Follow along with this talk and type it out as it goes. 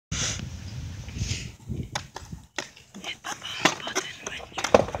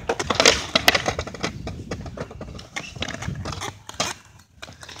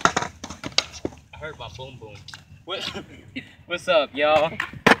hurt my boom boom. What's up, y'all?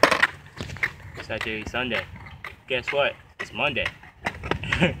 Saturday, Sunday. Guess what? It's Monday.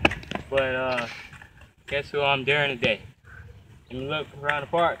 But guess who I'm daring today? Let me look around the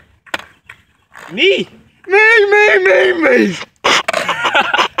park. Me! Me!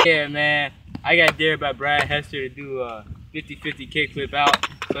 Yeah, man. I got dared by Brad Hester to do a 50-50 kickflip out,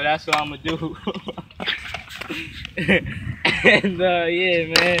 so that's what I'm gonna do. And yeah,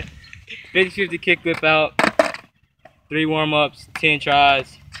 man. 50-50 kickflip out. 3 warm-ups, 10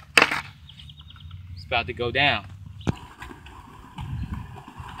 tries. It's about to go down.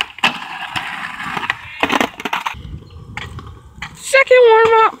 Second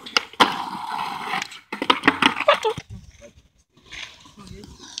warm-up.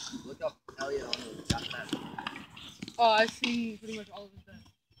 Look up Elliot on the top of that. Oh, I've seen pretty much all of his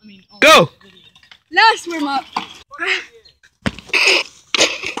bets. I mean, all Go! of his videos. Last warm-up.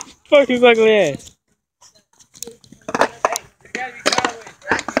 Fuck his ugly ass.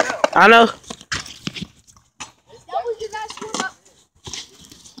 I know. That was your last warm-up.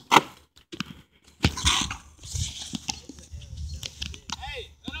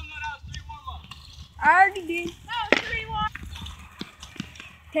 Hey, let him know that was 3 warm-ups. I already did. That was 3 warm-ups.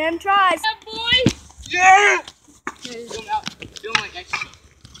 10 tries. Yeah, boy. Yeah! Zoom out. Doing like extra.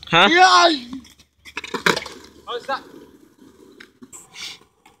 Huh? Yeah! Oh, stop.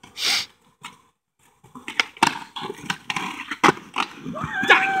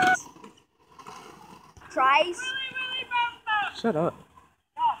 Tries. Shut up.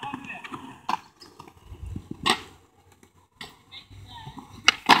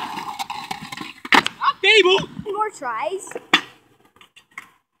 Table. More tries.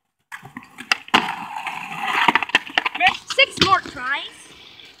 6 more tries.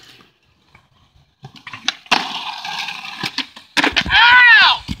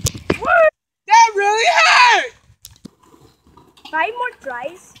 Ow! That really hurt! 5 more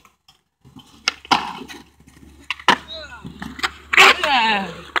tries.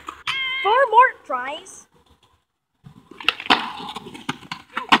 4 more tries.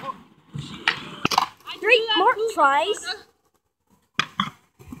 3 more tries.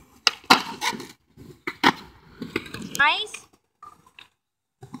 Tries.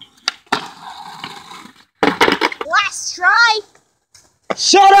 Last try.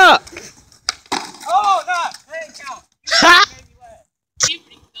 Shut up! Oh, no! That didn't count. Ha!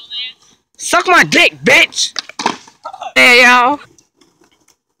 Suck my dick, bitch! Hey, y'all.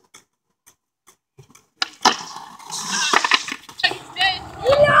 You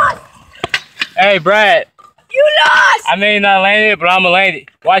lost. Hey, Brad. You lost. I may not land it, but I'm gonna land it.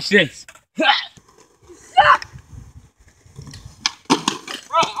 Watch this. Suck.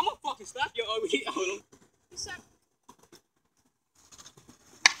 Bro, I'm gonna fucking slap your ugly.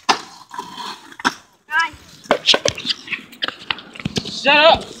 Guys. Shut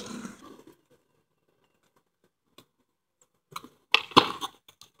up!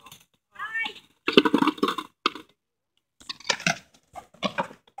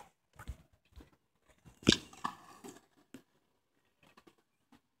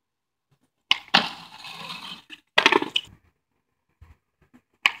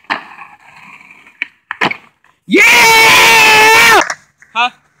 Yeah!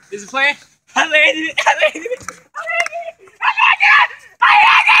 Huh? Is it playing? I landed it! I landed it! I landed it! I landed it! I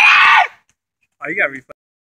landed it! Oh, you gotta refund.